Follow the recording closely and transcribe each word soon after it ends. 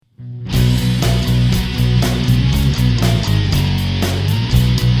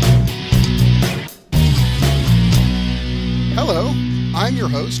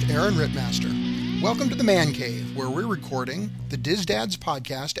host, Aaron Rittmaster. Welcome to the Man Cave, where we're recording the Diz Dads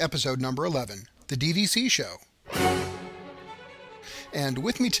podcast, episode number 11, the DVC Show. And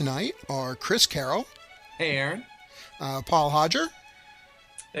with me tonight are Chris Carroll. Hey, Aaron. Paul Hodger.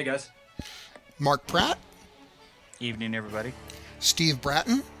 Hey, guys. Mark Pratt. Evening, everybody. Steve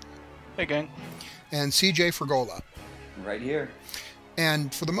Bratton. Hey, gang. And CJ Fergola. Right here.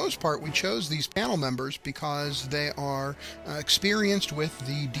 And for the most part, we chose these panel members because they are experienced with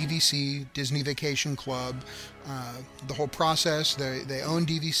the DVC, Disney Vacation Club, the whole process. They own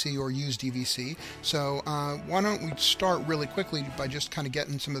DVC or use DVC. So why don't we start really quickly by just kind of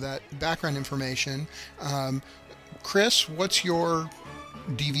getting some of that background information. Chris, what's your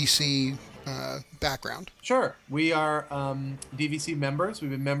DVC background? Sure. We are DVC members.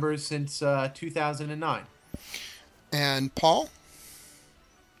 We've been members since 2009. And Paul?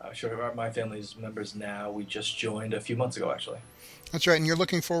 Sure, my family's members now. We just joined a few months ago, actually. That's right, and you're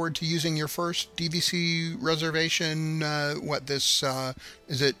looking forward to using your first DVC reservation,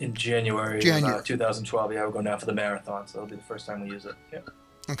 is it? In January. 2012, yeah, we're going down for the marathon, so that'll be the first time we use it. Yep.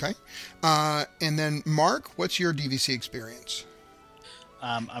 Okay. And then, Mark, what's your DVC experience?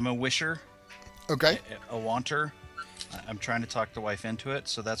 I'm a wisher. Okay. A wanter. I'm trying to talk the wife into it,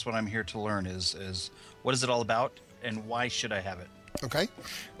 so that's what I'm here to learn is what is it all about, and why should I have it? Okay.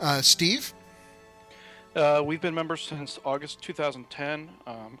 Steve? We've been members since August 2010.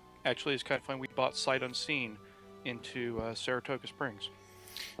 Actually, it's kind of fun. We bought Sight Unseen into Saratoga Springs.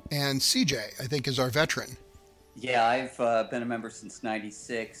 And CJ, I think, is our veteran. Yeah, I've been a member since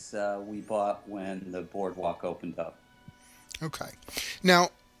 96. We bought when the boardwalk opened up. Okay. Now,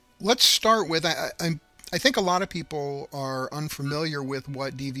 let's start with, I think a lot of people are unfamiliar with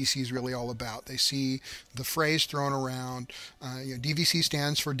what DVC is really all about. They see the phrase thrown around. DVC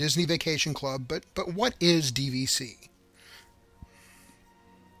stands for Disney Vacation Club, but what is DVC?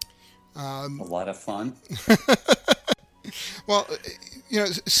 A lot of fun. Well,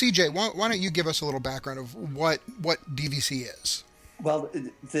 CJ, why don't you give us a little background of what DVC is? Well,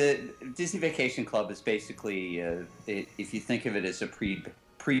 the Disney Vacation Club is basically, if you think of it as a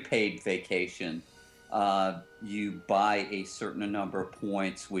prepaid vacation, you buy a certain number of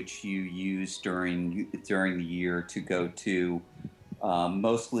points which you use during the year to go to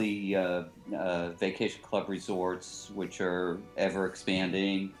mostly vacation club resorts, which are ever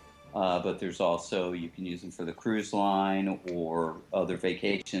expanding. But there's also, you can use them for the cruise line or other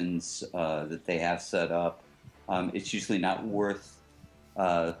vacations that they have set up. It's usually not worth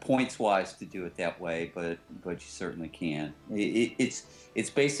points wise to do it that way, but you certainly can. It's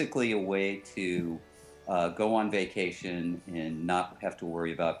basically a way to go on vacation and not have to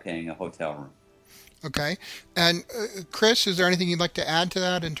worry about paying a hotel room. Okay. And Chris, is there anything you'd like to add to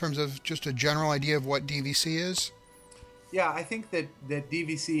that in terms of just a general idea of what DVC is? Yeah, I think that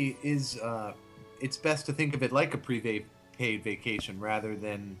DVC is, it's best to think of it like a prepaid vacation rather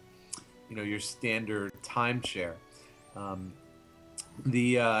than, your standard timeshare.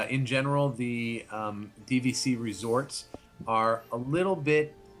 In general, the DVC resorts are a little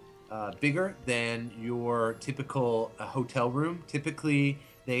bit bigger than your typical hotel room. Typically,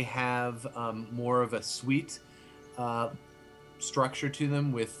 they have more of a suite structure to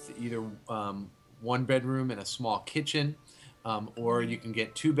them with either one bedroom and a small kitchen, or you can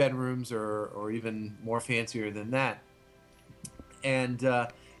get two bedrooms or even more fancier than that. And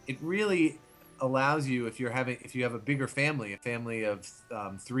it really allows you, if you have a bigger family, a family of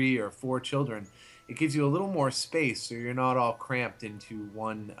 3 or 4 children, it gives you a little more space so you're not all cramped into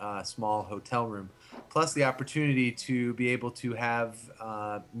one small hotel room. Plus the opportunity to be able to have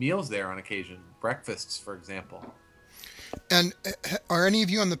meals there on occasion, breakfasts, for example. And are any of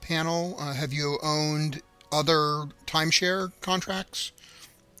you on the panel, have you owned other timeshare contracts?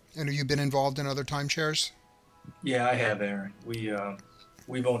 And have you been involved in other timeshares? Yeah, I have, Aaron. We've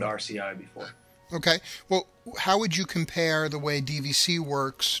owned RCI before. Okay. Well, how would you compare the way DVC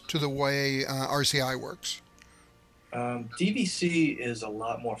works to the way RCI works? DVC is a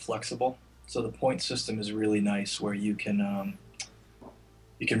lot more flexible. So the point system is really nice where you can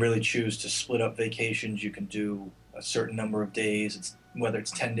really choose to split up vacations. You can do a certain number of days, whether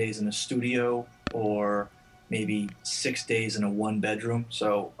it's 10 days in a studio or maybe 6 days in a one-bedroom.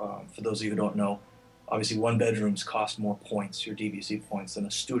 So for those of you who don't know, obviously one-bedrooms cost more points, your DVC points, than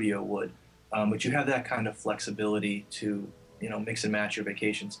a studio would. But you have that kind of flexibility to, mix and match your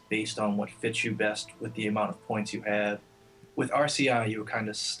vacations based on what fits you best with the amount of points you have. With RCI, you were kind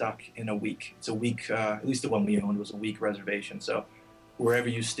of stuck in a week. It's a week, at least the one we owned was a week reservation. So wherever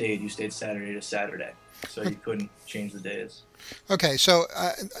you stayed Saturday to Saturday. So you couldn't change the days. Okay, so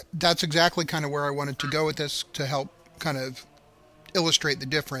that's exactly kind of where I wanted to go with this, to help kind of illustrate the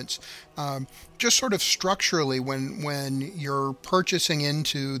difference. Just sort of structurally, when you're purchasing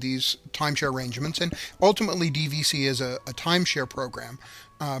into these timeshare arrangements, and ultimately DVC is a timeshare program.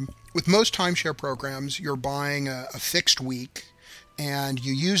 With most timeshare programs, you're buying a fixed week, and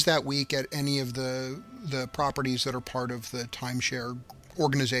you use that week at any of the properties that are part of the timeshare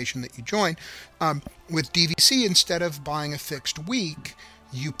organization that you join. With DVC, instead of buying a fixed week,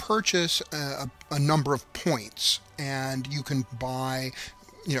 you purchase a number of points, and you can buy,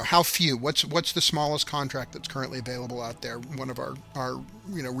 how few. What's the smallest contract that's currently available out there? One of our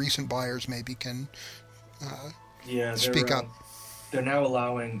recent buyers maybe can speak up. They're now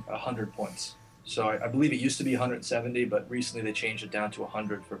allowing 100 points. So I believe it used to be 170, but recently they changed it down to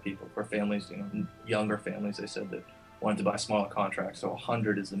 100 for families, younger families. They said that wanted to buy smaller contracts, so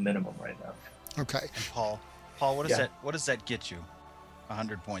 100 is the minimum right now. Okay. And Paul, what does that get you?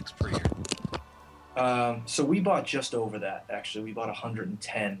 100 points per year. So we bought just over that. Actually, we bought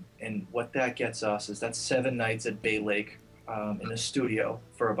 110, and what that gets us is that's 7 nights at Bay Lake in a studio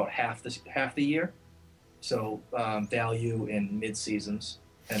for about half the year. So value in mid seasons,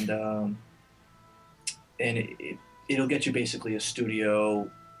 and it'll get you basically a studio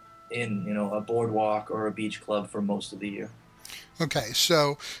in a boardwalk or a beach club for most of the year. Okay,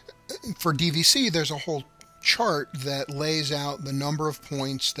 so for DVC, there's a whole chart that lays out the number of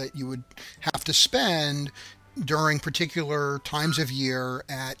points that you would have to spend during particular times of year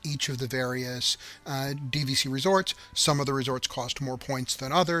at each of the various DVC resorts. Some of the resorts cost more points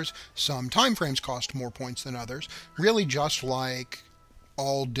than others. Some time frames cost more points than others. Really just like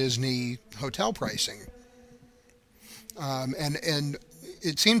all Disney hotel pricing. And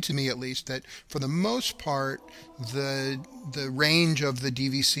it seemed to me, at least, that for the most part, the range of the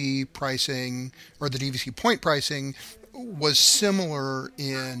DVC pricing or the DVC point pricing was similar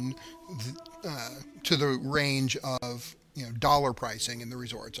to the range of dollar pricing in the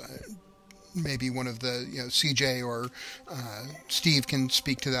resorts. Maybe one of the CJ or Steve can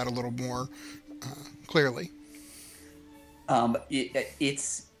speak to that a little more clearly.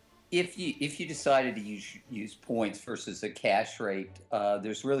 It's if you decided to use points versus a cash rate,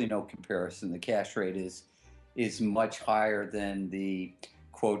 there's really no comparison. The cash rate is much higher than the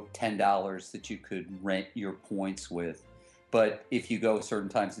quote $10 that you could rent your points with. But if you go certain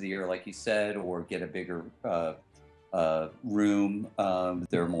times of the year, like you said, or get a bigger room,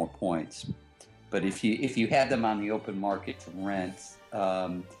 there are more points. But if you have them on the open market to rent,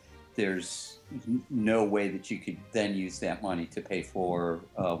 there's no way that you could then use that money to pay for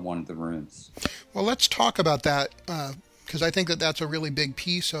one of the rooms. Well, let's talk about that because I think that's a really big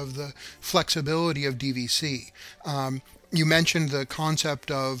piece of the flexibility of DVC. You mentioned the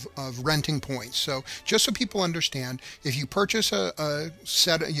concept of renting points. So just so people understand, if you purchase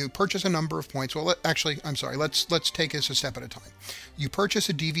you purchase a number of points. Well, let's take this a step at a time. You purchase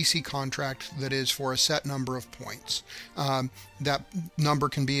a DVC contract that is for a set number of points. That number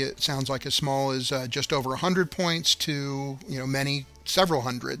can be, it sounds like, as small as just over 100 points to several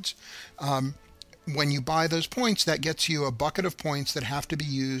hundreds. When you buy those points, that gets you a bucket of points that have to be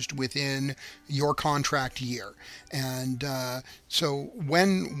used within your contract year. And so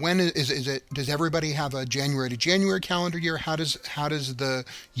when is it? Does everybody have a January to January calendar year? How does the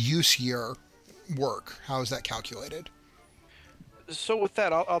use year work? How is that calculated? So with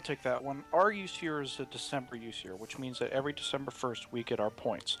that, I'll take that one. Our use year is a December use year, which means that every December 1st we get our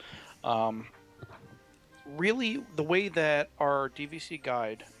points. Really, the way that our DVC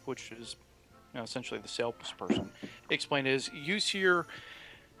guide, which is essentially the salesperson, explained is use year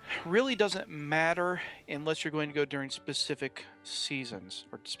really doesn't matter unless you're going to go during specific seasons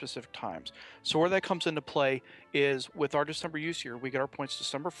or specific times. So where that comes into play is with our December use year, we get our points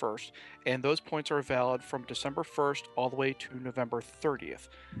December 1st, and those points are valid from December 1st all the way to November 30th.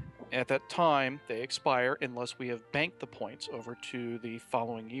 At that time, they expire unless we have banked the points over to the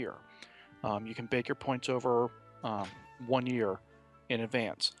following year. You can bank your points over 1 year in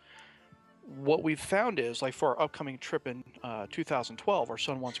advance. What we've found is, like for our upcoming trip in 2012, our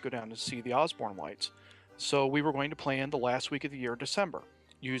son wants to go down to see the Osborne lights. So we were going to plan the last week of the year, December,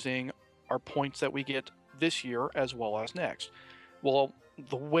 using our points that we get this year as well as next. Well,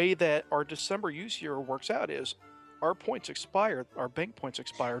 the way that our December use year works out is our points expire, our bank points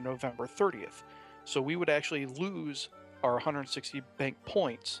expire November 30th. So we would actually lose our 160 bank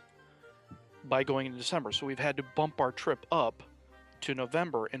points by going into December. So we've had to bump our trip up to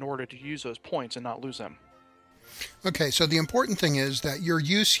November in order to use those points and not lose them. Okay, so the important thing is that your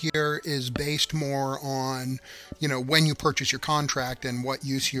use year is based more on, when you purchase your contract and what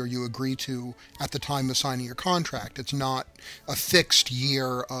use year you agree to at the time of signing your contract. It's not a fixed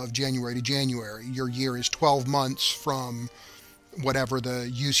year of January to January. Your year is 12 months from whatever the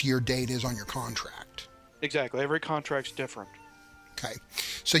use year date is on your contract. Exactly. Every contract's different. Okay.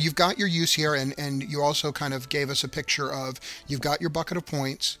 So you've got your use year, and you also kind of gave us a picture of you've got your bucket of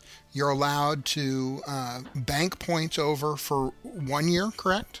points. You're allowed to bank points over for 1 year,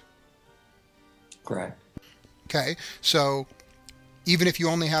 correct? Correct. Okay. So even if you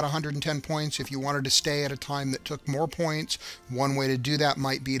only had 110 points, if you wanted to stay at a time that took more points, one way to do that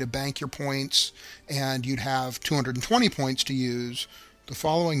might be to bank your points, and you'd have 220 points to use the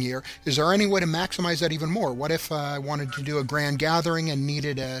following year. Is there any way to maximize that even more? What if I wanted to do a grand gathering and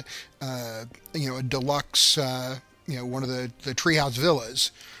needed a deluxe, one of the treehouse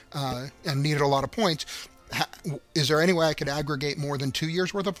villas, and needed a lot of points? Is there any way I could aggregate more than 2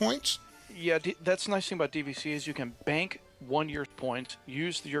 years worth of points? Yeah, that's the nice thing about DVC is you can bank 1 year's points,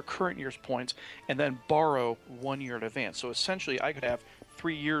 use your current year's points, and then borrow 1 year in advance. So essentially, I could have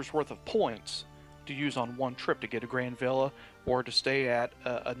 3 years worth of points to use on one trip to get a grand villa or to stay at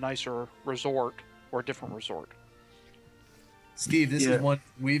a nicer resort or a different resort. Steve, this is one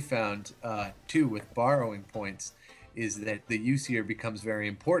we've found too with borrowing points, is that the use year becomes very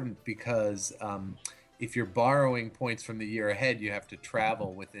important because if you're borrowing points from the year ahead, you have to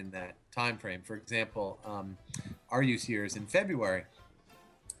travel within that time frame. For example, our use year is in February,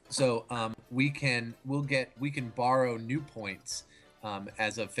 so we can borrow new points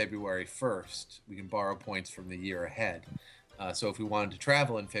as of February 1st. We can borrow points from the year ahead. So if we wanted to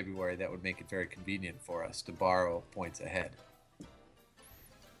travel in February, that would make it very convenient for us to borrow points ahead.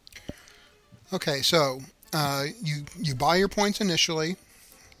 Okay, so you buy your points initially.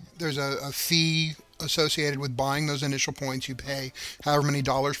 There's a fee associated with buying those initial points. You pay however many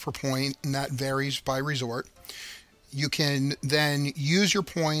dollars per point, and that varies by resort. You can then use your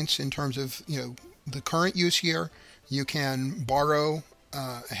points in terms of the current use year. You can borrow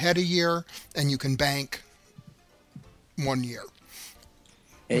ahead a year, and you can bank 1 year.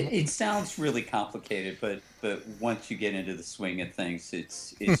 It sounds really complicated, but once you get into the swing of things,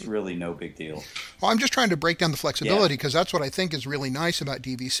 it's really no big deal. Well, I'm just trying to break down the flexibility because that's what I think is really nice about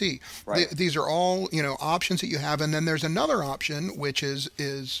DVC. Right. These are all options that you have, and then there's another option which is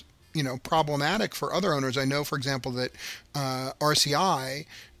problematic for other owners. I know, for example, that RCI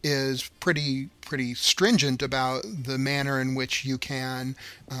is pretty stringent about the manner in which you can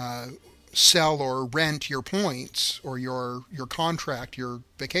sell or rent your points or your contract, your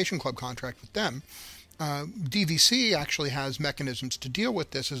vacation club contract with them. DVC actually has mechanisms to deal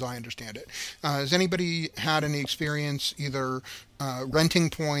with this, as I understand it. Has anybody had any experience either renting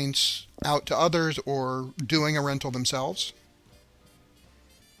points out to others or doing a rental themselves?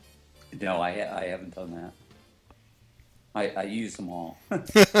 No, I haven't done that. I use them all.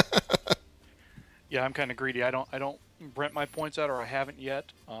 Yeah, I'm kind of greedy. I don't rent my points out, or I haven't yet.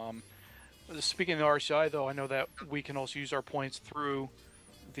 Speaking of the RCI, though, I know that we can also use our points through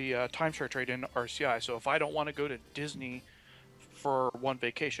the timeshare trade in RCI. So if I don't want to go to Disney for one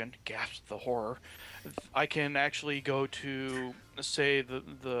vacation, gasp the horror, I can actually go to, say,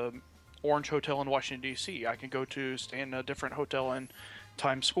 the Orange Hotel in Washington, D.C. I can go to stay in a different hotel in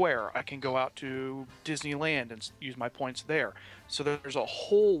Times Square. I can go out to Disneyland and use my points there. So there's a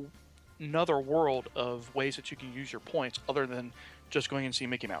whole another world of ways that you can use your points other than just going and see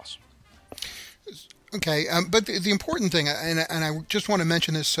Mickey Mouse. Okay, but the important thing, and I just want to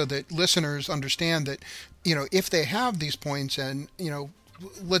mention this so that listeners understand that, if they have these points, and,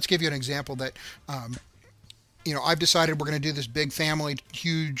 let's give you an example that, I've decided we're going to do this big family,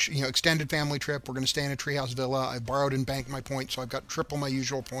 huge, extended family trip. We're going to stay in a treehouse villa. I've borrowed and banked my points, so I've got triple my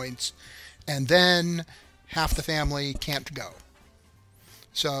usual points. And then half the family can't go.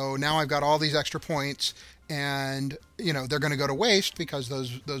 So now I've got all these extra points, and they're going to go to waste because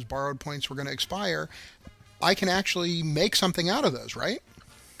those borrowed points were going to expire. I can actually make something out of those, right?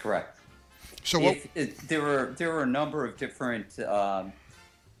 Correct. So there were a number of different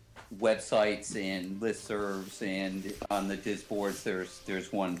websites and listservs, and on the Diz boards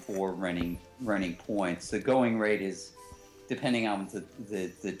there's one for renting points. The going rate is, depending on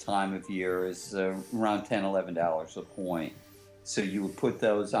the time of year, is around $10-11 a point. So you would put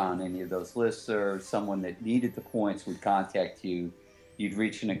those on any of those lists, or someone that needed the points would contact you. You'd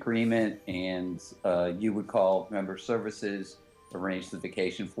reach an agreement, and you would call member services, arrange the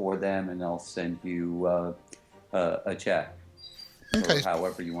vacation for them, and they'll send you a check, okay, or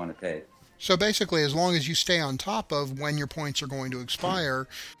however you want to pay. So basically, as long as you stay on top of when your points are going to expire,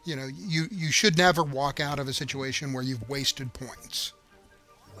 you should never walk out of a situation where you've wasted points.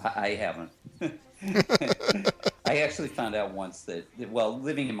 I haven't. I actually found out once that,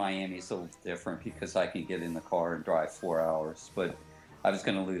 living in Miami is a little different because I can get in the car and drive 4 hours. But I was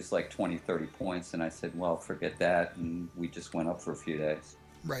going to lose like 20, 30 points, and I said, well, forget that, and we just went up for a few days.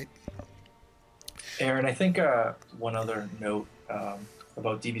 Right. Aaron, I think one other note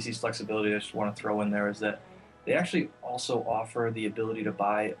about DVC's flexibility I just want to throw in there is that they actually also offer the ability to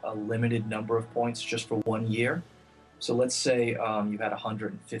buy a limited number of points just for 1 year. So let's say you had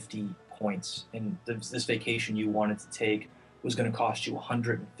 150 points, and this vacation you wanted to take was going to cost you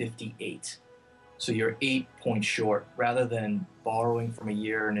 158. So you're 8 points short. Rather than borrowing from a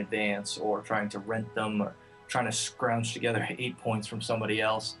year in advance or trying to rent them or trying to scrounge together 8 points from somebody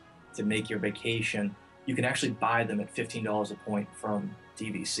else to make your vacation, you can actually buy them at $15 a point from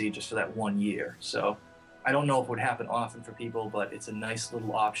DVC just for that 1 year. So I don't know if it would happen often for people, but it's a nice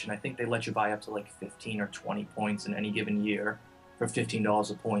little option. I think they let you buy up to like 15 or 20 points in any given year for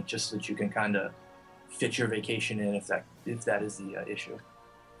 $15 a point, just so that you can kind of fit your vacation in if that is the issue.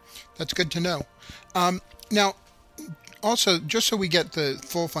 That's good to know. Now, also, just so we get the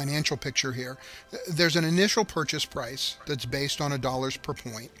full financial picture here, there's an initial purchase price that's based on dollars per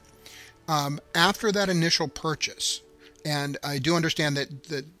point. After that initial purchase, and I do understand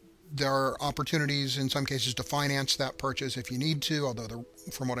that there are opportunities in some cases to finance that purchase if you need to, although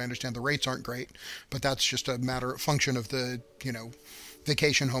from what I understand, the rates aren't great, but that's just a function of the,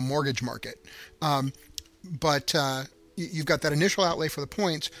 vacation home mortgage market. But you've got that initial outlay for the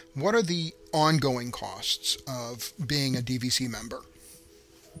points. What are the ongoing costs of being a DVC member?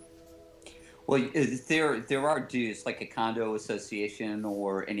 Well, there are dues, like a condo association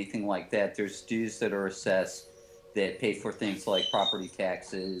or anything like that. There's dues that are assessed that pay for things like property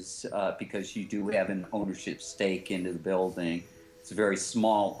taxes, because you do have an ownership stake into the building. It's a very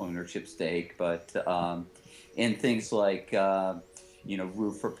small ownership stake, but and things like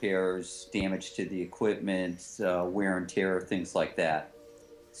roof repairs, damage to the equipment, wear and tear, things like that.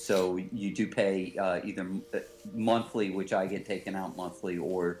 So you do pay either monthly, which I get taken out monthly,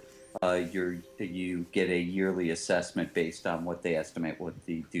 or you get a yearly assessment based on what they estimate what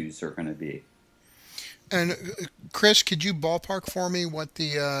the dues are going to be. And Chris, could you ballpark for me what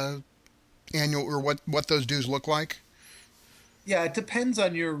the annual or what those dues look like? Yeah, it depends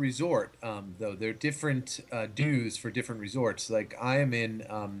on your resort, though. There are different dues for different resorts. Like I am in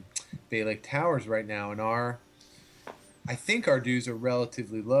Bay Lake Towers right now, and I think our dues are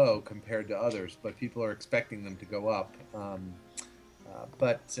relatively low compared to others, but people are expecting them to go up.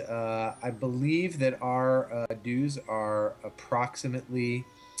 But I believe that our dues are approximately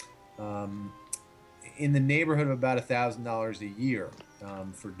in the neighborhood of about $1,000 a year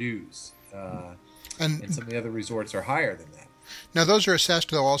for dues, and some of the other resorts are higher than that. Now, those are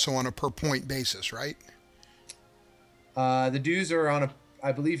assessed though also on a per point basis, right? The dues are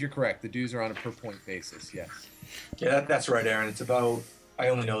I believe you're correct. The dues are on a per point basis. Yes. Yeah, that's right, Aaron. It's about. I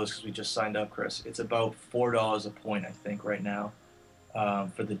only know this because we just signed up, Chris. It's about $4 a point, I think, right now,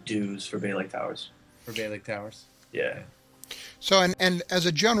 for the dues for Bay Lake Towers. For Bay Lake Towers. Yeah. So, and as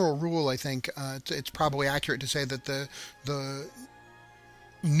a general rule, I think it's probably accurate to say that the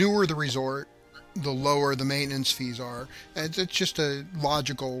newer the resort, the lower the maintenance fees are. It's just a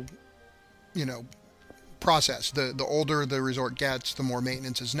logical, process. The older the resort gets, the more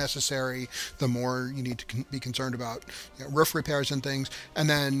maintenance is necessary, the more you need to be concerned about roof repairs and things. And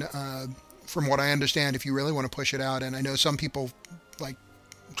then, from what I understand, if you really want to push it out, and I know some people like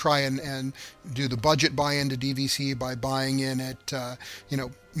try and do the budget buy-in to DVC by buying in at,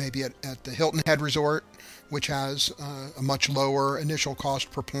 maybe at the Hilton Head Resort, which has a much lower initial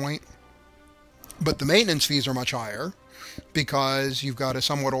cost per point. But the maintenance fees are much higher because you've got a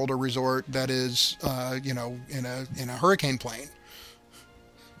somewhat older resort that is, in a hurricane plane.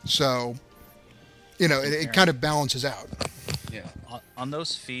 So, it kind of balances out. Yeah. On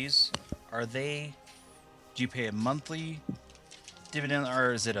those fees, do you pay a monthly dividend,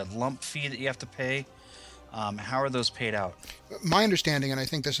 or is it a lump fee that you have to pay? How are those paid out? My understanding, and I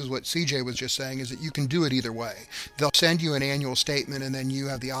think this is what CJ was just saying, is that you can do it either way. They'll send you an annual statement, and then you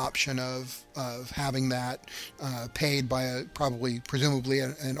have the option of having that paid by presumably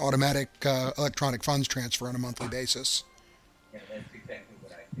an automatic electronic funds transfer on a monthly basis. Yeah, that's exactly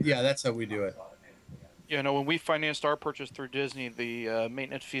what I do. Yeah, that's how we do it. Yeah, no, when we financed our purchase through Disney, the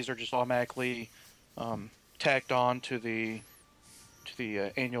maintenance fees are just automatically tacked on to the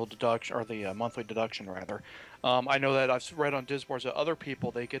annual deduction, or the monthly deduction rather. I know that I've read on Disboards that other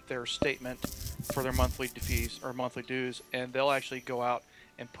people, they get their statement for their monthly fees or monthly dues, and they'll actually go out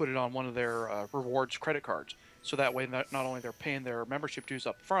and put it on one of their rewards credit cards. So that way, not only they're paying their membership dues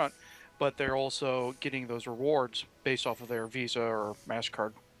up front, but they're also getting those rewards based off of their Visa or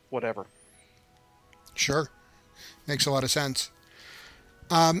MasterCard, whatever. Sure. Makes a lot of sense.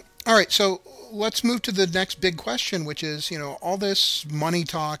 All right, so let's move to the next big question, which is, all this money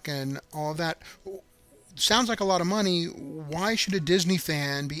talk and all that sounds like a lot of money. Why should a Disney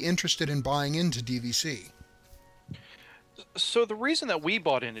fan be interested in buying into DVC? So the reason that we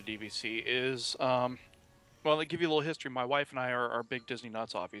bought into DVC is, well, to give you a little history, my wife and I are big Disney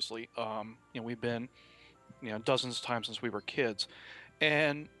nuts, obviously. We've been, dozens of times since we were kids.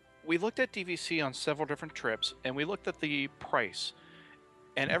 And we looked at DVC on several different trips, and we looked at the price.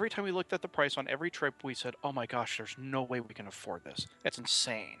 And every time we looked at the price on every trip, we said, oh my gosh, there's no way we can afford this. That's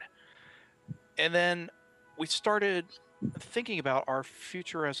insane. And then we started thinking about our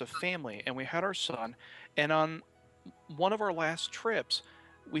future as a family, and we had our son. And on one of our last trips,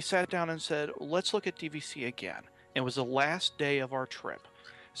 we sat down and said, let's look at DVC again. It was the last day of our trip.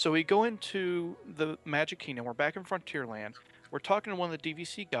 So we go into the Magic Kingdom. We're back in Frontierland. We're talking to one of the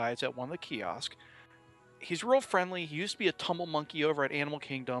DVC guys at one of the kiosks. He's real friendly. He used to be a tumble monkey over at Animal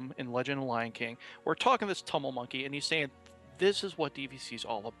Kingdom in Legend of Lion King. We're talking to this tumble monkey, and he's saying, this is what DVC is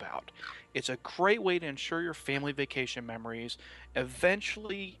all about. It's a great way to ensure your family vacation memories.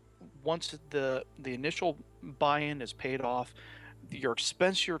 Eventually, once the initial buy-in is paid off, your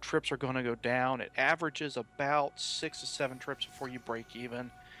expensier trips are going to go down. It averages about 6 to 7 trips before you break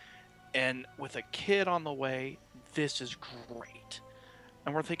even. And with a kid on the way, this is great.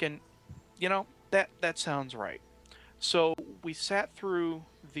 And we're thinking, that sounds right. So we sat through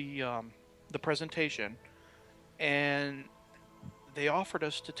the presentation, and they offered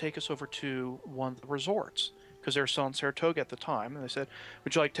us to take us over to one of the resorts because they were selling Saratoga at the time. And they said,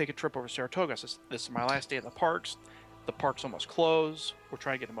 would you like to take a trip over to Saratoga? I said, this is my last day in the parks. The park's almost closed. We're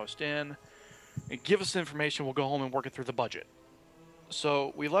trying to get the most in. And give us the information. We'll go home and work it through the budget.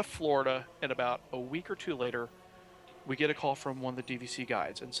 So we left Florida, and about a week or two later, we get a call from one of the DVC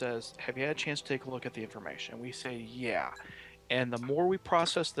guides and says, have you had a chance to take a look at the information? We say, yeah. And the more we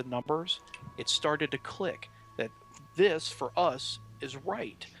process the numbers, it started to click that this, for us, is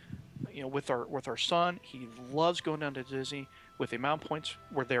right. With our son, he loves going down to Disney. With the amount of points,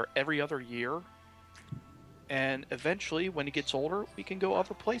 we're there every other year. And eventually, when he gets older, we can go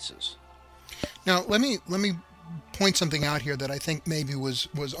other places. Now, let me point something out here that I think maybe was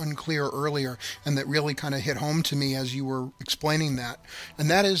unclear earlier, and that really kind of hit home to me as you were explaining that. And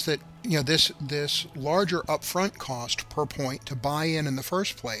that is that this larger upfront cost per point to buy in the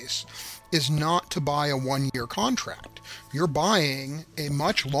first place is not to buy a 1-year contract. You're buying a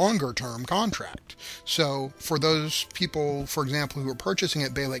much longer term contract. So for those people, for example, who are purchasing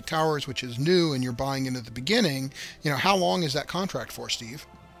at Bay Lake Towers, which is new, and you're buying in at the beginning, how long is that contract for, Steve?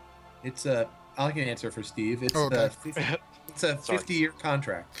 I can answer for Steve. It's okay. It's a 50-year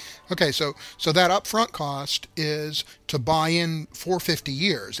contract. Okay, so that upfront cost is to buy in for 50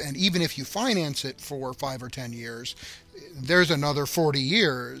 years, and even if you finance it for 5 or 10 years, there's another 40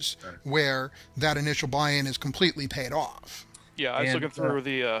 years where that initial buy-in is completely paid off. Yeah, I was looking through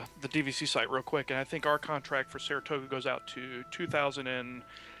the DVC site real quick, and I think our contract for Saratoga goes out to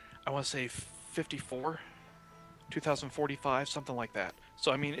 2054, 2045, something like that.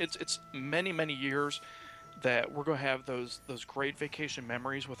 So I mean, it's many, many years that we're going to have those great vacation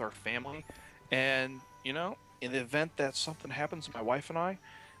memories with our family. And in the event that something happens to my wife and I,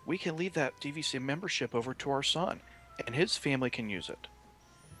 we can leave that DVC membership over to our son, and his family can use it.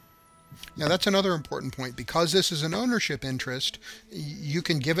 Now, that's another important point. Because this is an ownership interest, you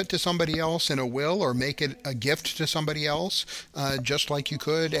can give it to somebody else in a will or make it a gift to somebody else, just like you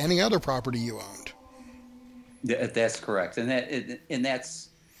could any other property you owned. That's correct, and that's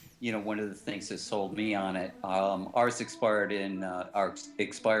one of the things that sold me on it. Ours expire in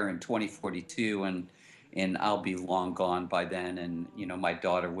 2042, and I'll be long gone by then, and my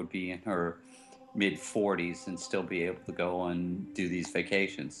daughter would be in her mid-40s and still be able to go and do these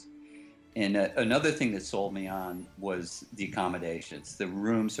vacations. And another thing that sold me on was the accommodations. The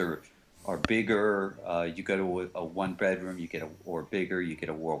rooms are bigger. You go to a one-bedroom, you get or bigger, you get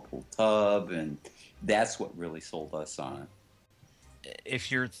a whirlpool tub, and that's what really sold us on it.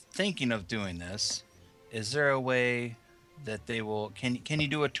 If you're thinking of doing this, is there a way that they will? Can you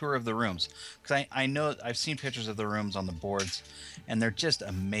do a tour of the rooms? Because I know I've seen pictures of the rooms on the boards, and they're just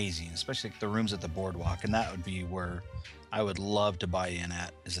amazing, especially the rooms at the boardwalk. And that would be where I would love to buy in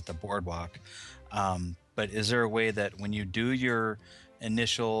at, is at the boardwalk. But is there a way that when you do your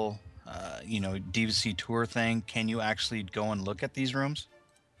initial, DVC tour thing, can you actually go and look at these rooms?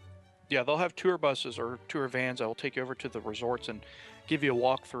 Yeah, they'll have tour buses or tour vans that will take you over to the resorts and give you a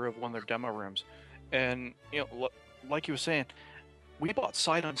walkthrough of one of their demo rooms. And, like you were saying, we bought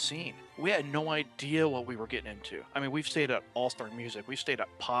sight unseen. We had no idea what we were getting into. I mean, we've stayed at All-Star Music. We've stayed at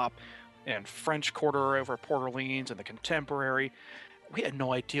Pop and French Quarter over at Port Orleans and the Contemporary. we had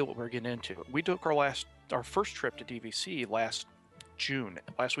no idea what we were getting into. We took our first trip to DVC last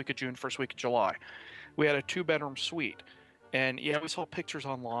week of June, first week of July. We had a 2-bedroom suite. And yeah, we saw pictures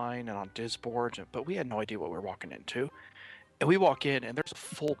online and on Disboards, but we had no idea what we were walking into. And we walk in, and there's a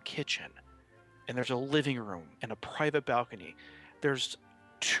full kitchen, and there's a living room and a private balcony. There's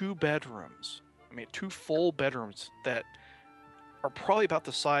 2 bedrooms. I mean, 2 full bedrooms that are probably about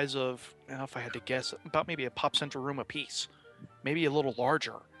the size of, if I had to guess, about maybe a Pop Center room apiece, maybe a little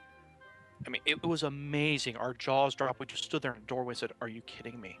larger. I mean, it was amazing. Our jaws dropped. We just stood there in the doorway and said, "Are you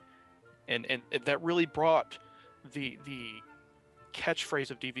kidding me?" And that really brought the catchphrase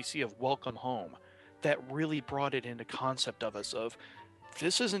of DVC of "Welcome Home." That really brought it into concept of us of,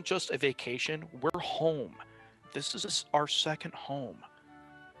 this isn't just a vacation. We're home. This is our second home.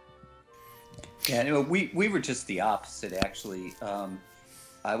 Yeah, we were just the opposite, actually.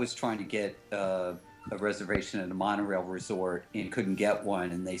 I was trying to get a reservation at a monorail resort and couldn't get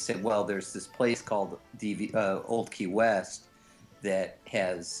one. And they said, well, there's this place called Old Key West that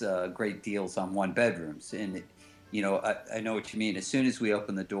has great deals on 1-bedrooms. And, I know what you mean. As soon as we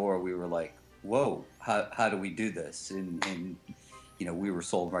opened the door, we were like, whoa, how do we do this? And we were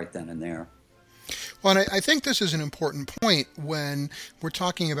sold right then and there. Well, and I think this is an important point when we're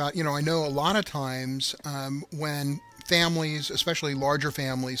talking about, I know a lot of times when families, especially larger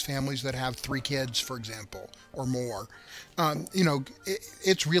families that have 3 kids, for example, or more,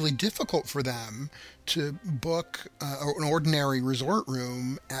 it's really difficult for them to book an ordinary resort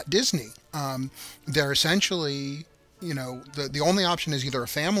room at Disney. They're essentially, the only option is either a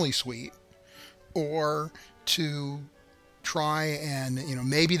family suite or to try and,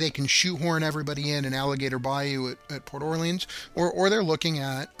 maybe they can shoehorn everybody in an Alligator Bayou at Port Orleans, or they're looking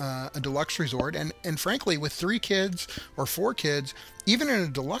at a deluxe resort. And frankly, with 3 kids or 4 kids, even in a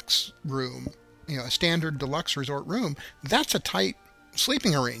deluxe room, a standard deluxe resort room, that's a tight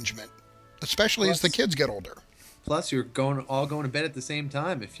sleeping arrangement, especially as the kids get older. Plus, you're all going to bed at the same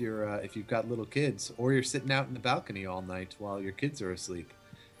time if you've got little kids, or you're sitting out in the balcony all night while your kids are asleep.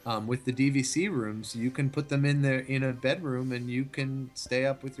 With the DVC rooms, you can put them in a bedroom, and you can stay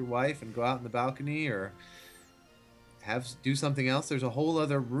up with your wife and go out in the balcony or do something else. There's a whole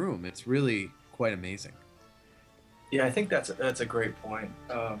other room. It's really quite amazing. Yeah, I think that's a great point,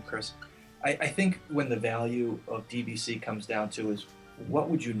 Chris. I think when the value of DVC comes down to is, what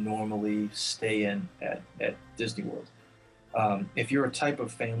would you normally stay in at Disney World? If you're a type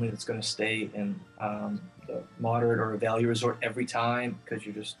of family that's going to stay in the moderate or a value resort every time because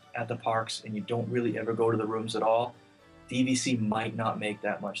you're just at the parks and you don't really ever go to the rooms at all, DVC might not make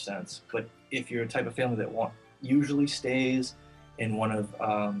that much sense. But if you're a type of family that usually stays in one of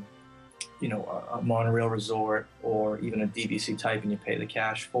a monorail resort or even a DVC type and you pay the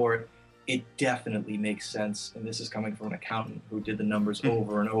cash for it, it definitely makes sense. And this is coming from an accountant who did the numbers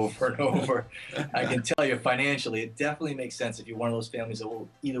over and over and over. I can tell you financially, it definitely makes sense if you're one of those families that will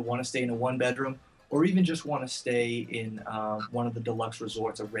either want to stay in a 1-bedroom or even just want to stay in one of the deluxe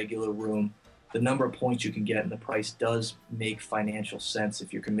resorts, a regular room. The number of points you can get and the price does make financial sense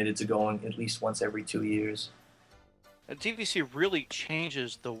if you're committed to going at least once every 2 years. DVC really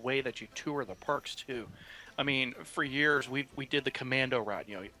changes the way that you tour the parks too. I mean, for years we did the commando ride,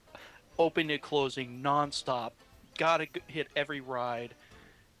 opening and closing nonstop, gotta hit every ride.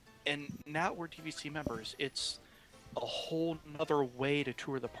 And now we're DVC members. It's a whole nother way to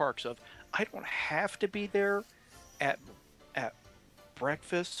tour the parks of, I don't have to be there at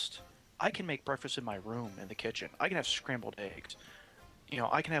breakfast. I can make breakfast in my room in the kitchen. I can have scrambled eggs.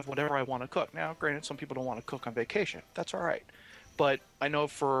 I can have whatever I want to cook. Now, granted, some people don't want to cook on vacation. That's all right. But I know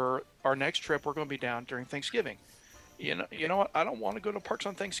for our next trip, we're going to be down during Thanksgiving. You know what? I don't want to go to parks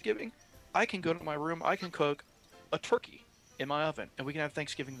on Thanksgiving. I can go to my room. I can cook a turkey in my oven, and we can have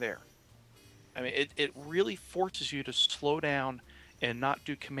Thanksgiving there. I mean, it really forces you to slow down and not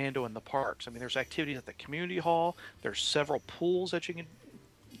do commando in the parks. I mean, there's activities at the community hall. There's several pools that you can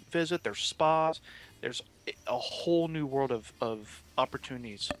visit. There's spas. There's a whole new world of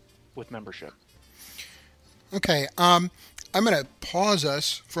opportunities with membership. Okay, I'm going to pause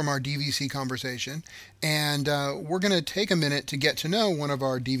us from our DVC conversation, and we're going to take a minute to get to know one of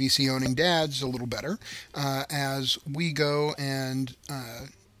our DVC-owning dads a little better as we go and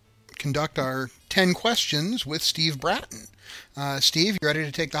conduct our 10 questions with Steve Bratton. Steve, you ready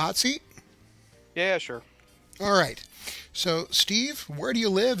to take the hot seat? Yeah, sure. All right. So, Steve, where do you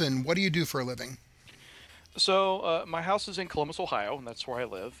live, and what do you do for a living? So, my house is in Columbus, Ohio, and that's where I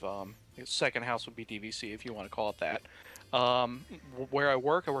live. The second house would be DVC, if you want to call it that. Where I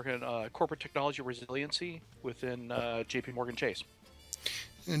work in corporate technology resiliency within JP Morgan Chase.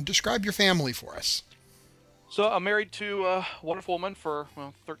 And describe your family for us. So I'm married to a wonderful woman for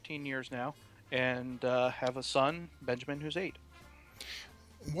 13 years now, and have a son, Benjamin, who's 8.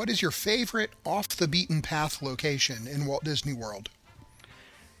 What is your favorite off the beaten path location in Walt Disney World?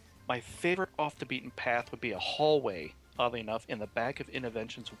 My favorite off the beaten path would be a hallway, oddly enough, in the back of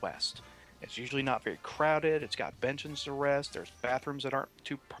Innoventions West. It's usually not very crowded. It's got benches to rest. There's bathrooms that aren't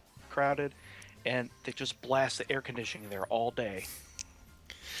too crowded, and they just blast the air conditioning there all day.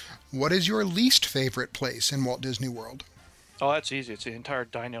 What is your least favorite place in Walt Disney World? Oh, that's easy. It's the entire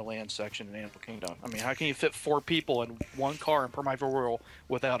Dino Land section in Animal Kingdom. I mean, how can you fit 4 people in one car in Primeval Royal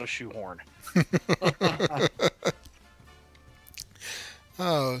without a shoehorn?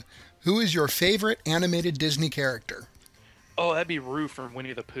 Who is your favorite animated Disney character? Oh, that'd be Roo from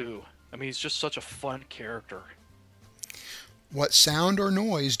Winnie the Pooh. I mean, he's just such a fun character. What sound or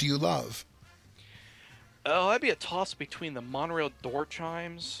noise do you love? Oh, that'd be a toss between the monorail door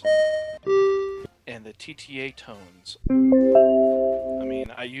chimes and the TTA tones. I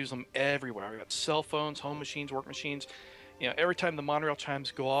mean, I use them everywhere. I've got cell phones, home machines, work machines. You know, every time the monorail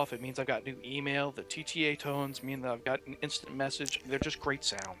chimes go off, it means I've got new email. The TTA tones mean that I've got an instant message. They're just great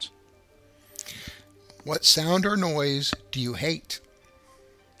sounds. What sound or noise do you hate?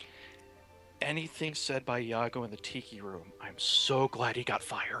 Anything said by Iago in the Tiki Room, I'm so glad he got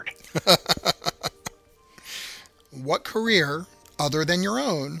fired. What career, other than your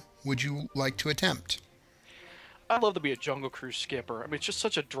own, would you like to attempt? I'd love to be a Jungle Cruise skipper. I mean, it's just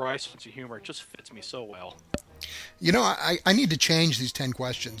such a dry sense of humor. It just fits me so well. You know, I need to change these 10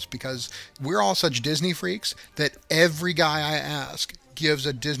 questions because we're all such Disney freaks that every guy I ask gives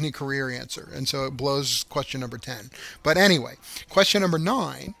a Disney career answer. And so it blows question number 10. But anyway, question number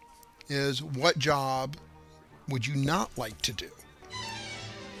 9 is, what job would you not like to do?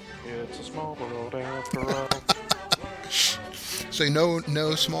 It's a small world after all. So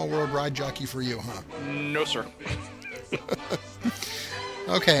no small world ride jockey for you, huh? No, sir.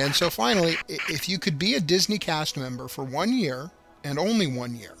 Okay, and so finally, if you could be a Disney cast member for 1 year and only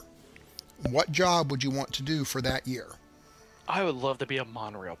 1 year, what job would you want to do for that year? I would love to be a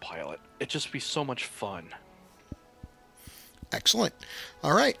monorail pilot. It'd just be so much fun. Excellent.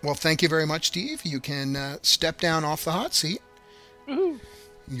 All right. Well, thank you very much, Steve. You can step down off the hot seat. Woohoo.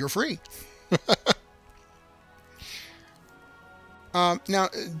 You're free. Now,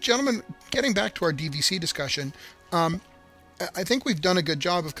 gentlemen, getting back to our DVC discussion, I think we've done a good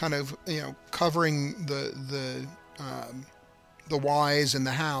job of kind of, covering the whys and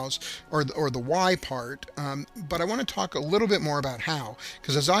the hows, or the why part. But I want to talk a little bit more about how,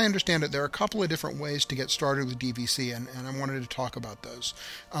 because as I understand it, there are a couple of different ways to get started with DVC, and I wanted to talk about those.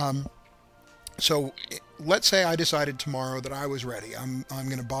 So let's say I decided tomorrow that I was ready. I'm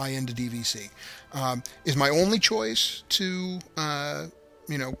going to buy into DVC. Is my only choice to,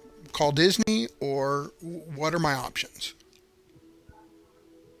 call Disney, or what are my options?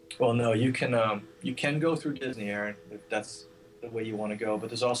 Well, no, you can go through Disney, Aaron, if that's the way you want to go. But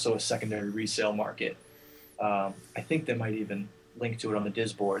there's also a secondary resale market. I think they might even link to it on the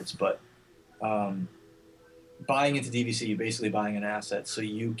Diz boards. But buying into DVC, you're basically buying an asset, so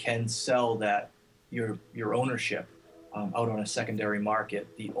you can sell that your ownership out on a secondary market.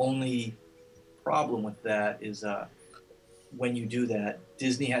 The only problem with that is when you do that,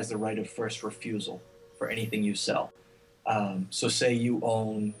 Disney has the right of first refusal for anything you sell. So say you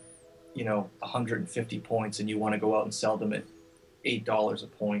own, 150 points and you want to go out and sell them at $8 a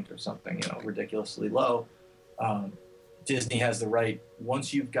point or something, ridiculously low. Disney has the right,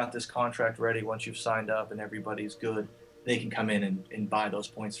 once you've got this contract ready, once you've signed up and everybody's good, they can come in and buy those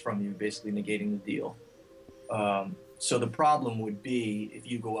points from you, basically negating the deal. So the problem would be if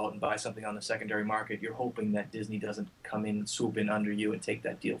you go out and buy something on the secondary market, you're hoping that Disney doesn't come in and swoop in under you and take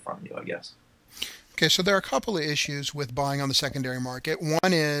that deal from you, I guess. Okay, so there are a couple of issues with buying on the secondary market.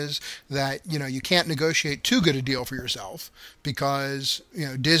 One is that, you can't negotiate too good a deal for yourself because,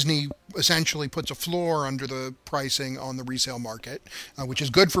 Disney essentially puts a floor under the pricing on the resale market, which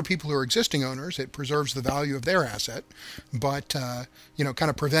is good for people who are existing owners. It preserves the value of their asset, but, kind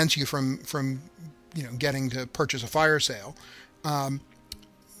of prevents you from getting to purchase a fire sale. Are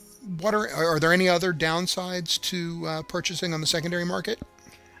there any other downsides to purchasing on the secondary market?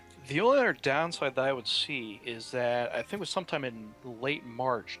 The only other downside that I would see is that I think it was sometime in late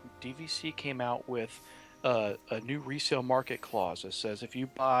March, DVC came out with a new resale market clause that says if you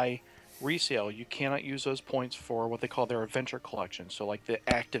buy resale, you cannot use those points for what they call their adventure collection. So like the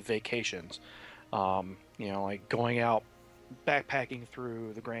active vacations, like going out backpacking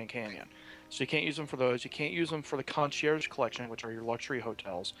through the Grand Canyon. So you can't use them for those. You can't use them for the Concierge Collection, which are your luxury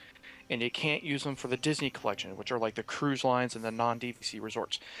hotels. And you can't use them for the Disney Collection, which are like the cruise lines and the non-DVC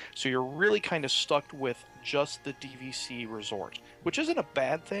resorts. So you're really kind of stuck with just the DVC resort, which isn't a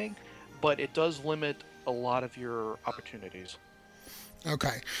bad thing, but it does limit a lot of your opportunities.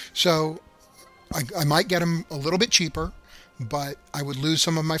 Okay. So I might get them a little bit cheaper, but I would lose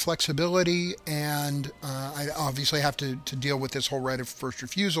some of my flexibility, and I obviously have to deal with this whole right of first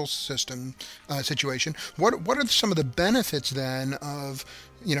refusal situation. What are some of the benefits then of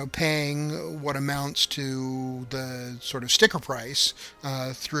paying what amounts to the sort of sticker price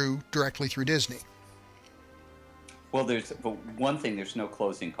directly through Disney? Well, one thing, there's no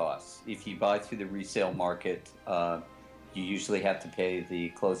closing costs. If you buy through the resale market, you usually have to pay the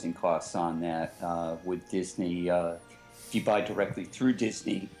closing costs on that. With Disney, if you buy directly through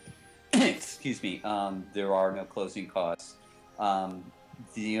Disney, excuse me, there are no closing costs.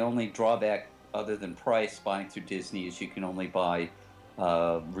 The only drawback other than price buying through Disney is you can only buy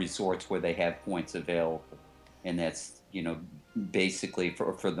resorts where they have points available. And that's, basically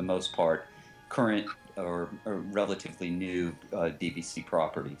for the most part, current or relatively new DVC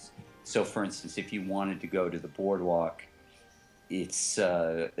properties. So for instance, if you wanted to go to the boardwalk, it's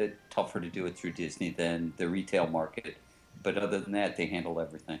tougher to do it through Disney than the retail market. But other than that, they handle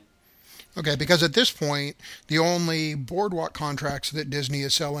everything. Okay, because at this point, the only boardwalk contracts that Disney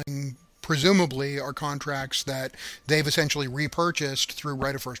is selling presumably are contracts that they've essentially repurchased through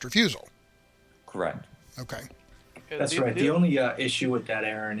right of first refusal. Correct. Okay. That's right. The only issue with that,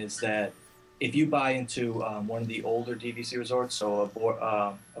 Aaron, is that if you buy into one of the older DVC resorts, so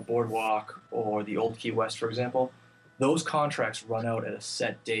a boardwalk or the Old Key West, for example, those contracts run out at a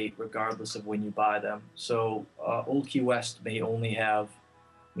set date regardless of when you buy them. So Old Key West may only have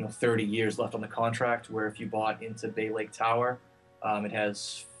 30 years left on the contract, where if you bought into Bay Lake Tower, it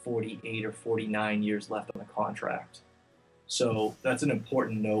has 48 or 49 years left on the contract. So that's an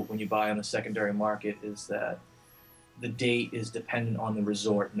important note when you buy on the secondary market, is that the date is dependent on the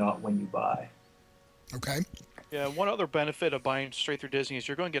resort, not when you buy. Okay. Yeah, one other benefit of buying straight through Disney is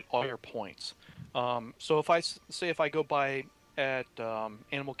you're going to get all your points. So if I go buy at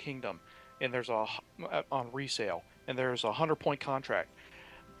Animal Kingdom and there's on resale and there's a 100-point contract,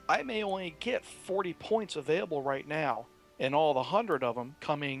 I may only get 40 points available right now, and all the 100 of them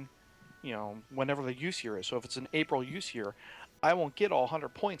coming, whenever the use year is. So if it's an April use year, I won't get all 100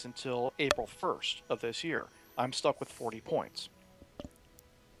 points until April 1st of this year. I'm stuck with 40 points.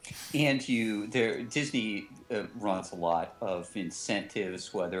 And Disney runs a lot of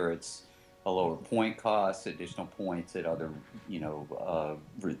incentives, whether it's a lower point cost, additional points at other,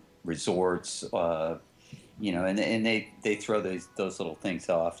 resorts, and they throw those little things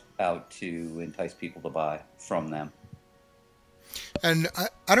out to entice people to buy from them. And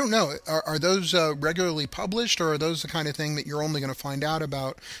I don't know, are those regularly published, or are those the kind of thing that you're only going to find out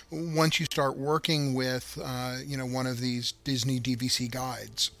about once you start working with, one of these Disney DVC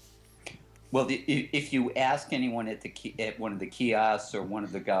guides? Well, if you ask anyone at one of the kiosks or one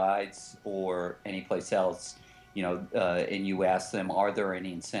of the guides or any place else, and you ask them, are there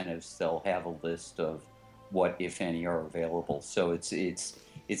any incentives, they'll have a list of what, if any, are available. So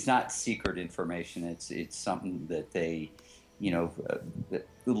it's not secret information. It's something that they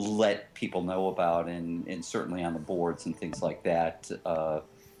let people know about, and certainly on the boards and things like that,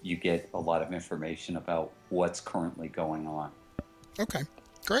 you get a lot of information about what's currently going on. Okay,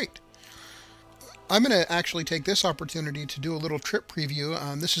 great. I'm going to actually take this opportunity to do a little trip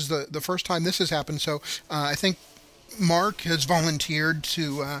preview. This is the first time this has happened, so I think Mark has volunteered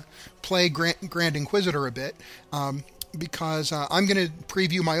to play Grand Inquisitor a bit, because I'm going to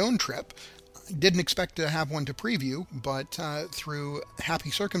preview my own trip. Didn't expect to have one to preview, but through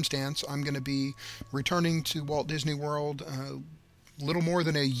happy circumstance, I'm going to be returning to Walt Disney World a little more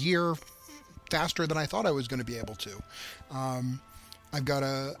than a year faster than I thought I was going to be able to. I've got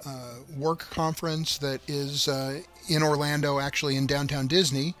a work conference that is in Orlando, actually in downtown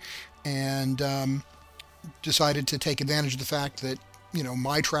Disney, and decided to take advantage of the fact that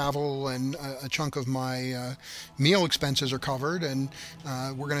my travel and a chunk of my meal expenses are covered, and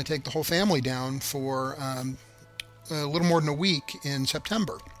we're going to take the whole family down for a little more than a week in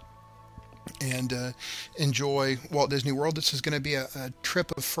September and enjoy Walt Disney World. This is going to be a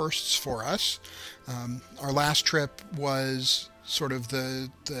trip of firsts for us. Our last trip was sort of the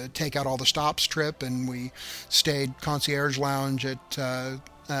take out all the stops trip, and we stayed concierge lounge at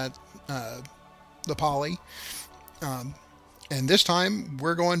the Poly. And this time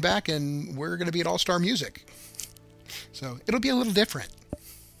we're going back and we're going to be at All Star Music. So it'll be a little different.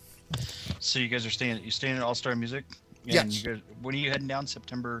 So you guys are staying at All Star Music? And Yes. When are you heading down?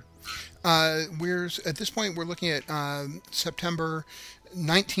 September? We're at this point we're looking at September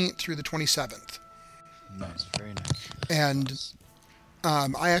 19th through the 27th, Nice, very nice. and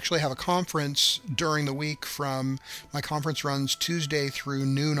I actually have a conference during the week. My conference runs Tuesday through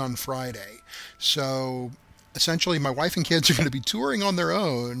noon on Friday, so essentially my wife and kids are going to be touring on their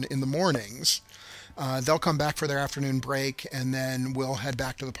own in the mornings. They'll come back for their afternoon break, and then we'll head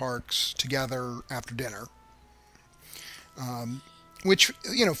back to the parks together after dinner. Which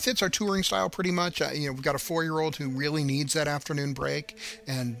fits our touring style pretty much. We've got a 4-year-old who really needs that afternoon break,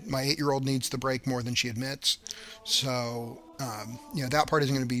 and my 8-year-old needs the break more than she admits. So that part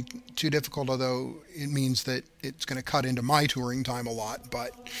isn't going to be too difficult, although it means that it's going to cut into my touring time a lot.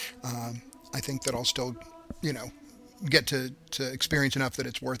 But I think that I'll still get to experience enough that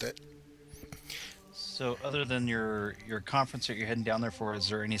it's worth it. So other than your conference that you're heading down there for, is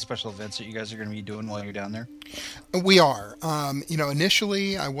there any special events that you guys are going to be doing while you're down there? We are.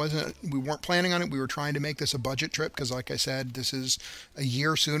 Initially we weren't planning on it. We were trying to make this a budget trip because, like I said, this is a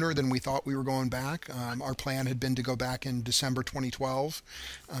year sooner than we thought we were going back. Our plan had been to go back in December 2012.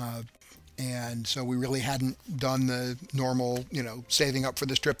 And so we really hadn't done the normal, saving up for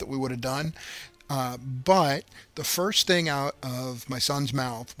this trip that we would have done. But the first thing out of my son's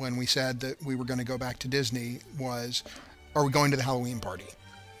mouth when we said that we were going to go back to Disney was, are we going to the Halloween party?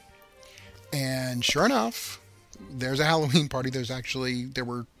 And sure enough, there's a Halloween party. There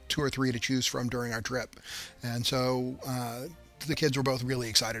were 2 or 3 to choose from during our trip. And so the kids were both really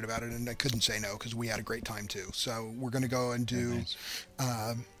excited about it, and I couldn't say no because we had a great time too. So we're going to go and do...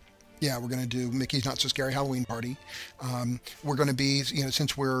 we're going to do Mickey's Not So Scary Halloween Party. We're going to be,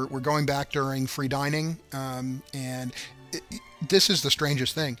 since we're going back during free dining, and this is the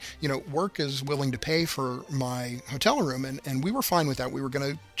strangest thing. Work is willing to pay for my hotel room, and we were fine with that. We were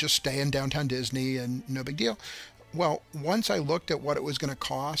going to just stay in downtown Disney, and no big deal. Well, once I looked at what it was going to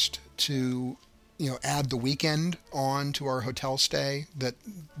cost to, add the weekend on to our hotel stay that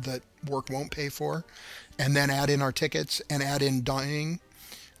work won't pay for, and then add in our tickets and add in dining,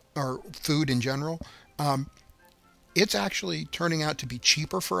 or food in general, it's actually turning out to be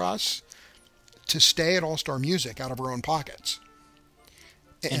cheaper for us to stay at All Star Music out of our own pockets.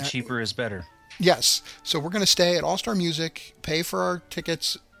 And cheaper is better. Yes. So we're going to stay at All Star Music, pay for our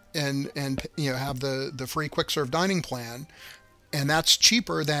tickets, and have the free quick serve dining plan, and that's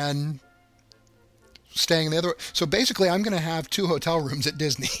cheaper than staying the other. So basically, I'm going to have 2 hotel rooms at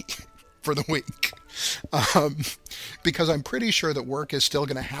Disney for the week. Because I'm pretty sure that work is still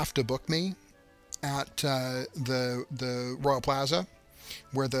going to have to book me at the Royal Plaza,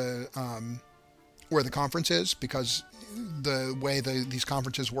 where the conference is, because the way these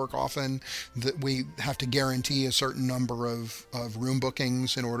conferences work often, that we have to guarantee a certain number of room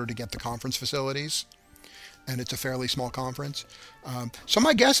bookings in order to get the conference facilities, and it's a fairly small conference. So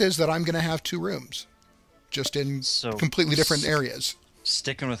my guess is that I'm going to have 2 rooms, just in completely different areas.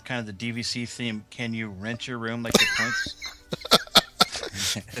 Sticking with kind of the DVC theme, can you rent your room like your points?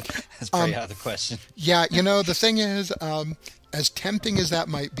 That's pretty out of the question. Yeah, the thing is, as tempting as that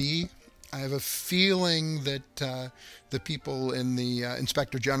might be, I have a feeling that the people in the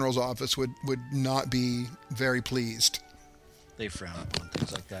Inspector General's office would not be very pleased. They frown upon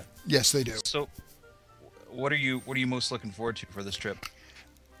things like that. Yes, they do. So, what are you most looking forward to for this trip?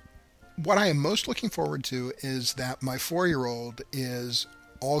 What I am most looking forward to is that my 4-year-old is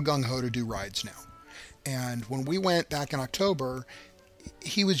all gung-ho to do rides now. And when we went back in October,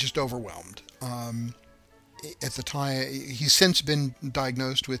 he was just overwhelmed. At the time, he's since been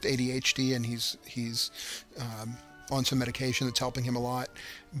diagnosed with ADHD, and he's on some medication that's helping him a lot.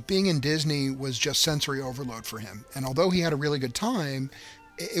 Being in Disney was just sensory overload for him. And although he had a really good time,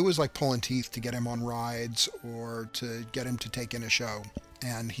 it was like pulling teeth to get him on rides or to get him to take in a show.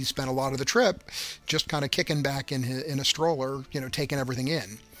 And he spent a lot of the trip just kind of kicking back in a stroller, taking everything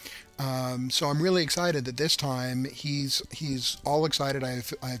in. So I'm really excited that this time he's all excited.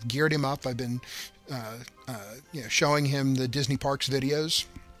 I've geared him up. I've been showing him the Disney Parks videos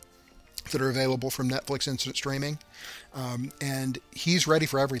that are available from Netflix Instant Streaming, and he's ready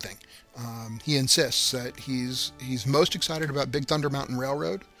for everything. He insists that he's most excited about Big Thunder Mountain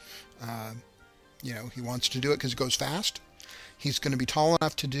Railroad. He wants to do it because it goes fast. He's going to be tall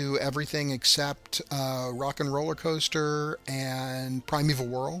enough to do everything except Rock and Roller Coaster and Primeval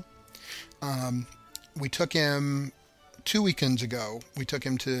Whirl. We took him 2 weekends ago. We took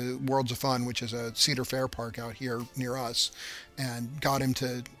him to Worlds of Fun, which is a Cedar Fair park out here near us, and got him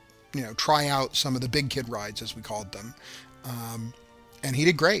to, try out some of the big kid rides, as we called them. And he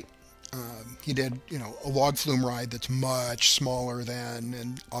did great. He did, a log flume ride that's much smaller than,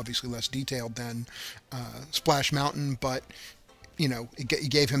 and obviously less detailed than, Splash Mountain, but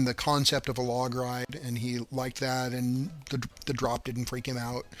it gave him the concept of a log ride, and he liked that, and the drop didn't freak him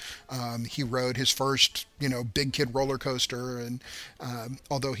out. He rode his first, big kid roller coaster, and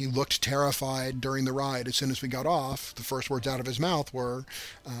although he looked terrified during the ride, as soon as we got off, the first words out of his mouth were,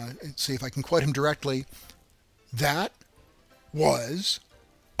 see if I can quote him directly, "That was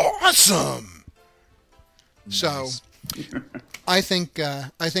awesome." Nice. So I think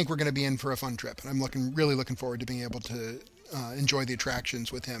we're going to be in for a fun trip, and I'm really looking forward to being able to enjoy the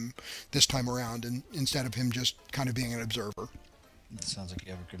attractions with him this time around, and instead of him just kind of being an observer. It sounds like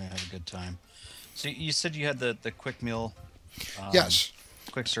you're going to have a good time. So you said you had the quick meal, yes,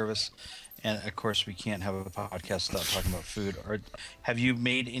 quick service, and of course we can't have a podcast without talking about food. Have you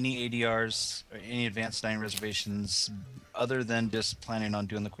made any ADRs or any advanced dining reservations other than just planning on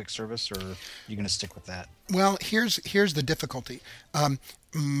doing the quick service, or are you going to stick with that? Well, here's the difficulty.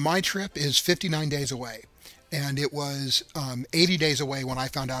 My trip is 59 days away. And it was 80 days away when I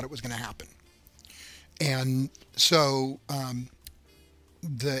found out it was going to happen. And so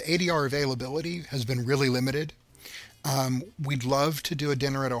the ADR availability has been really limited. We'd love to do a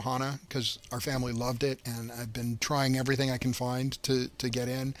dinner at Ohana because our family loved it, and I've been trying everything I can find to get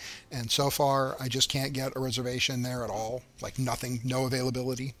in. And so far, I just can't get a reservation there at all. Like nothing, no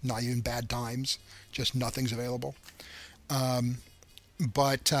availability, not even bad times, just nothing's available.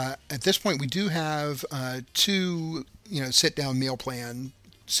 But at this point, we do have two, sit-down meals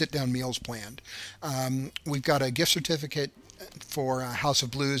planned. We've got a gift certificate for House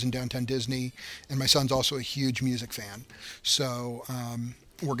of Blues in Downtown Disney, and my son's also a huge music fan. So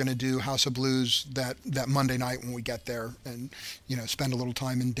we're going to do House of Blues that Monday night when we get there, and spend a little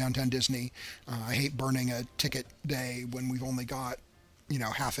time in Downtown Disney. I hate burning a ticket day when we've only got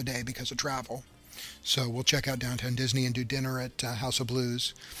half a day because of travel. So we'll check out Downtown Disney and do dinner at House of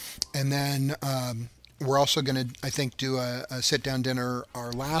Blues. And then we're also going to, I think, do a sit-down dinner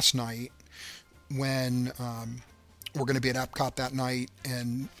our last night when we're going to be at Epcot that night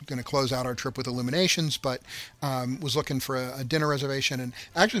and going to close out our trip with Illuminations, but was looking for a dinner reservation, and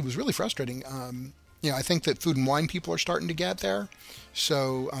actually it was really frustrating. I think that food and wine people are starting to get there.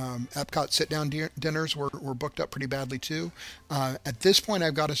 So Epcot sit-down dinners were booked up pretty badly too. At this point,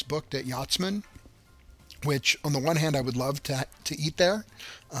 I've got us booked at Yachtsman, which on the one hand, I would love to eat there.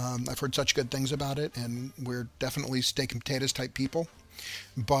 I've heard such good things about it, and we're definitely steak and potatoes type people.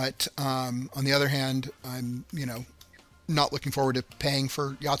 But on the other hand, I'm, not looking forward to paying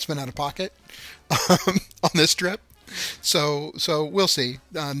for Yachtsman out of pocket on this trip. So we'll see.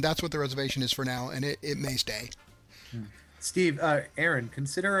 That's what the reservation is for now, and it may stay. Steve, Aaron,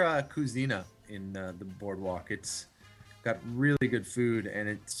 consider Cuisina in the boardwalk. It's got really good food, and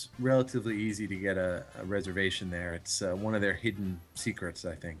it's relatively easy to get a reservation there. It's one of their hidden secrets,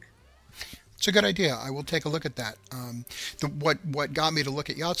 I think. It's a good idea. I will take a look at that. What got me to look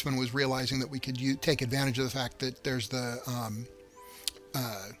at Yachtsman was realizing that we could take advantage of the fact that there's the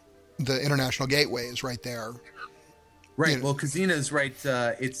International Gateway is right there. Right. Well, Casino is right.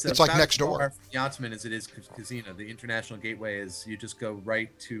 It's like next door. As far from Yachtsman as it is Casino. The International Gateway is you just go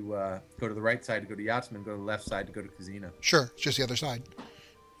right to go to the right side to go to Yachtsman, go to the left side to go to Casino. Sure, it's just the other side.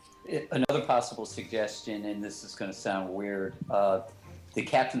 Another possible suggestion, and this is going to sound weird, the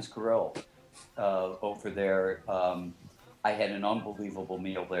Captain's Grill over there. I had an unbelievable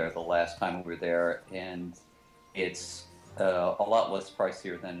meal there the last time we were there, and it's a lot less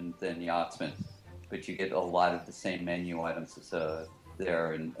pricier than Yachtsman. But you get a lot of the same menu items as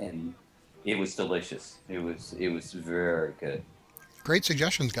there, and it was delicious. It was very good. Great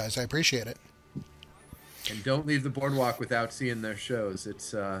suggestions, guys. I appreciate it. And don't leave the boardwalk without seeing their shows.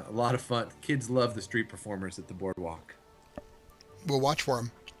 It's a lot of fun. Kids love the street performers at the boardwalk. We'll watch for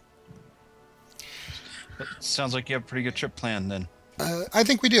them. Sounds like you have a pretty good trip planned then. I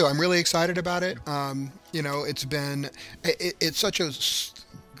think we do. I'm really excited about it. It's such a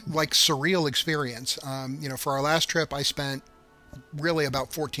surreal experience. For our last trip, I spent really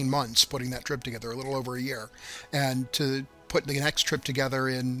about 14 months putting that trip together, a little over a year, and to put the next trip together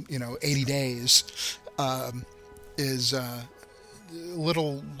in 80 days is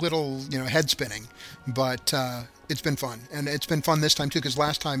little head spinning, but it's been fun, and it's been fun this time too, because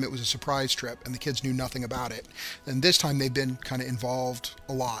last time it was a surprise trip and the kids knew nothing about it, and this time they've been kind of involved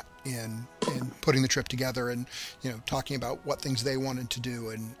a lot in putting the trip together, and talking about what things they wanted to do,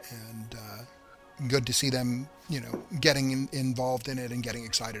 and good to see them getting involved in it and getting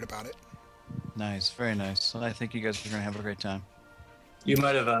excited about it. Nice, very nice. Well, I think you guys are going to have a great time. You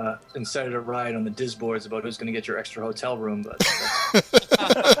might have incited a riot on the Diz boards about who's going to get your extra hotel room, but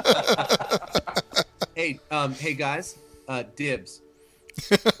Hey guys, dibs.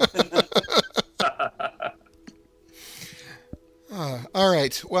 All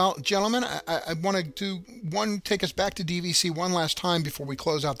right. Well, gentlemen, I want to take us back to DVC one last time before we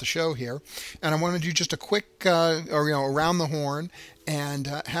close out the show here, and I want to do just a quick, around the horn, and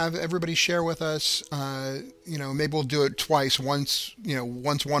have everybody share with us. Maybe we'll do it twice. Once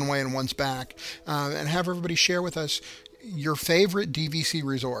one way and once back, and have everybody share with us your favorite DVC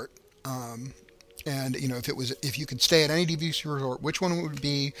resort. And if you could stay at any DVC resort, which one would it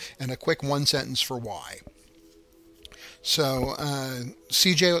be, and a quick one sentence for why. So,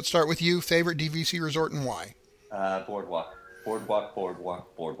 CJ, let's start with you. Favorite DVC resort and why? Boardwalk.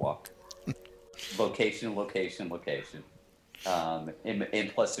 Location.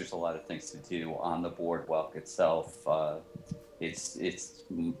 And plus, there's a lot of things to do on the boardwalk itself. It's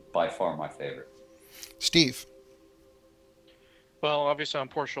by far my favorite. Steve. Well, obviously I'm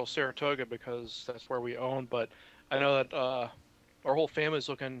partial Saratoga because that's where we own, but I know that our whole family is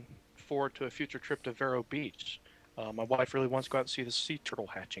looking forward to a future trip to Vero Beach. My wife really wants to go out and see the sea turtle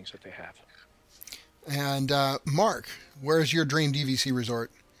hatchings that they have. And Mark, where's your dream DVC resort?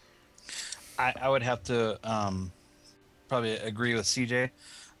 I would have to probably agree with CJ.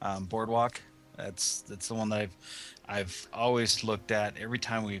 Boardwalk. That's the one that I've always looked at every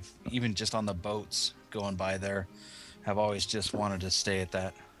time we've, even just on the boats going by there, have always just wanted to stay at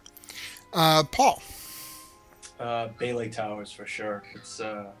that. Paul. Bay Lake Towers for sure. It's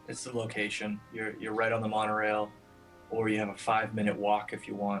the location. You're right on the monorail, or you have a 5-minute walk if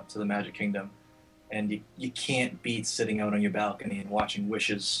you want to the Magic Kingdom, and you can't beat sitting out on your balcony and watching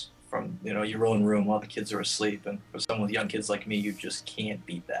wishes from your own room while the kids are asleep. And for someone with young kids like me, you just can't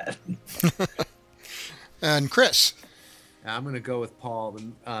beat that. And Chris. I'm gonna go with Paul.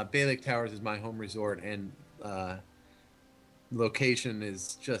 Bay Lake Towers is my home resort, and location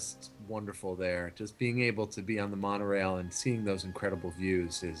is just wonderful there. Just being able to be on the monorail and seeing those incredible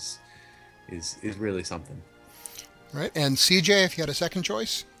views is really something. Right. And CJ, if you had a second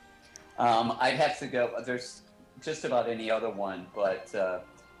choice? I'd have to go. There's just about any other one, but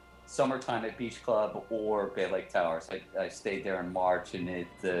summertime at Beach Club or Bay Lake Towers. I stayed there in March, and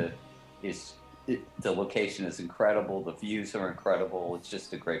the location is incredible. The views are incredible. It's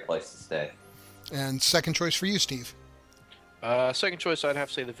just a great place to stay. And second choice for you, Steve? Second choice, I'd have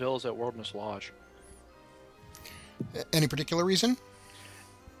to say the Villas at Wilderness Lodge. Any particular reason?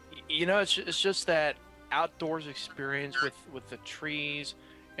 It's just that outdoors experience with the trees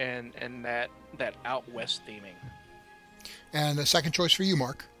and that out west theming. And a second choice for you,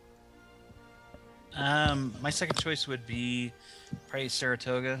 Mark? My second choice would be probably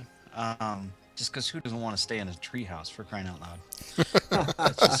Saratoga. Just because who doesn't want to stay in a treehouse, for crying out loud?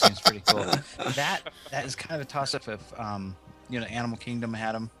 That just seems pretty cool. That is kind of a toss-up. If Animal Kingdom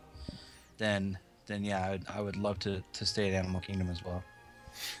had them, then yeah, I would love to stay at Animal Kingdom as well.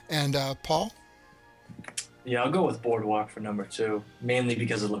 And Paul? Yeah, I'll go with Boardwalk for number 2, mainly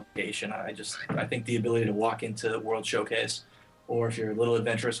because of location. I think the ability to walk into World Showcase, or if you're a little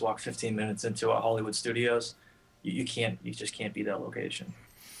adventurous, walk 15 minutes into a Hollywood Studios, you just can't beat that location.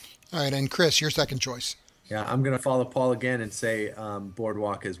 All right, and Chris, your second choice. Yeah, I'm going to follow Paul again and say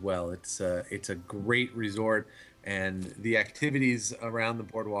Boardwalk as well. It's a great resort, and the activities around the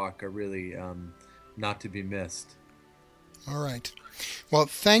boardwalk are really not to be missed. All right. Well,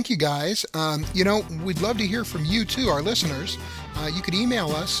 thank you, guys. We'd love to hear from you, too, our listeners. You could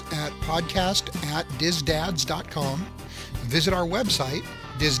email us at podcast@dizdads.com. Visit our website,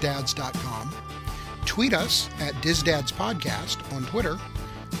 dizdads.com. Tweet us at DizDadsPodcast on Twitter,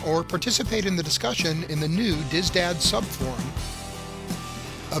 or participate in the discussion in the new DizDads subforum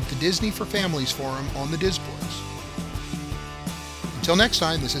of the Disney for Families forum on the Dizboards. Until next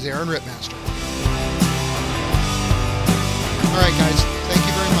time, this is Aaron Ripmaster. All right, guys, thank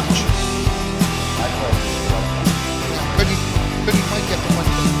you very much. Couldn't quite get the one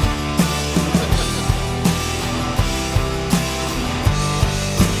thing.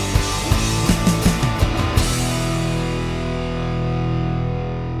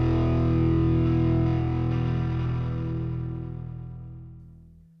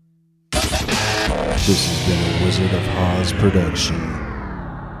 This has been a Wizard of Oz production.